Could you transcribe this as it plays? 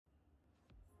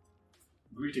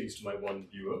Greetings to my one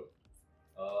viewer.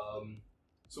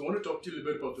 So I want to talk to you a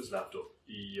little bit about this laptop,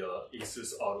 the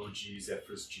Asus ROG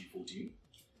G14.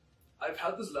 I've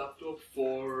had this laptop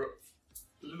for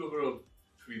a little over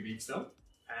 3 weeks now,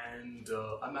 and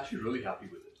I'm actually really happy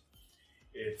with it.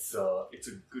 It's a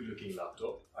good looking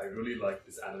laptop. I really like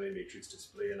this anime matrix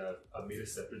display, and I've made a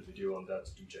separate video on that,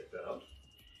 so do check that out.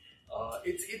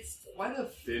 It's quite a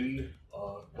thin,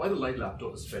 quite a light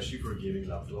laptop, especially for a gaming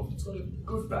laptop. It's got a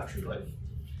good battery life.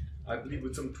 I believe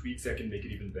with some tweaks I can make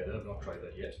it even better. I've not tried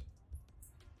that yet.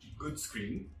 Good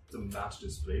screen. It's a matte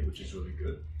display, which is really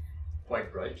good.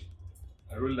 Quite bright.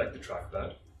 I really like the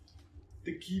trackpad.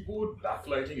 The keyboard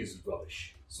backlighting is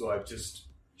rubbish, so I've just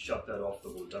shut that off the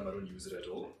whole time. I don't use it at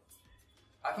all.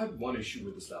 I've had one issue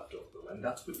with this laptop though, and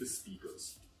that's with the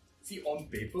speakers. See, on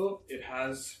paper, it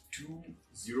has two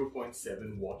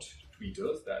 0.7 watt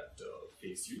tweeters that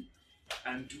face you,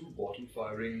 and two bottom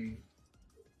firing,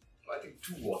 I think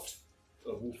 2 watt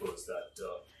woofers that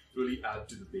really add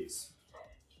to the bass.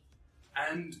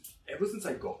 And ever since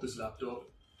I got this laptop,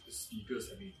 the speakers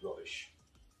have been rubbish.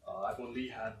 I've only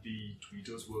had the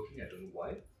tweeters working, I don't know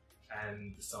why,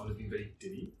 and the sound has been very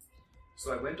tinny.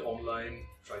 So I went online,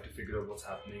 tried to figure out what's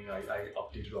happening. I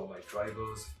updated all my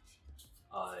drivers.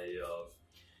 I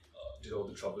did all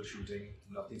the troubleshooting,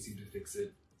 nothing seemed to fix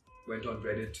it. Went on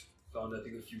Reddit, found I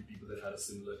think a few people that had a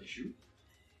similar issue.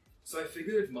 So I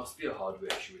figured it must be a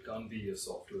hardware issue, it can't be a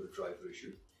software or driver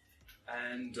issue.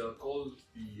 And called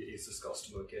the Asus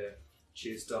customer care,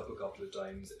 chased up a couple of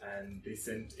times, and they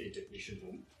sent a technician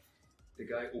home. The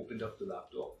guy opened up the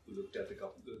laptop, looked at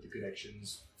the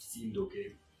connections, seemed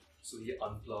okay. So he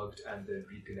unplugged and then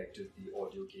reconnected the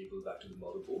audio cable back to the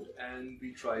motherboard, and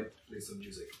we tried to play some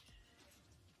music.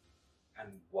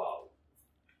 And wow,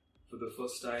 for the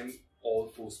first time, all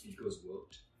 4 speakers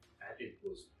worked, and it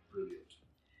was brilliant.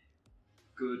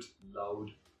 Good,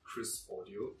 loud, crisp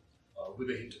audio with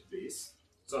a hint of bass.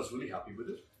 So I was really happy with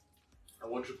it. I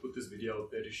wanted to put this video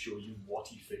out there to show you what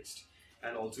he fixed,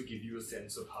 and also give you a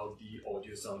sense of how the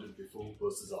audio sounded before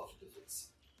versus after the fix.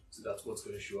 So that's what's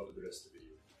going to show up in the rest of the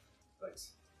video.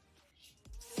 Thanks.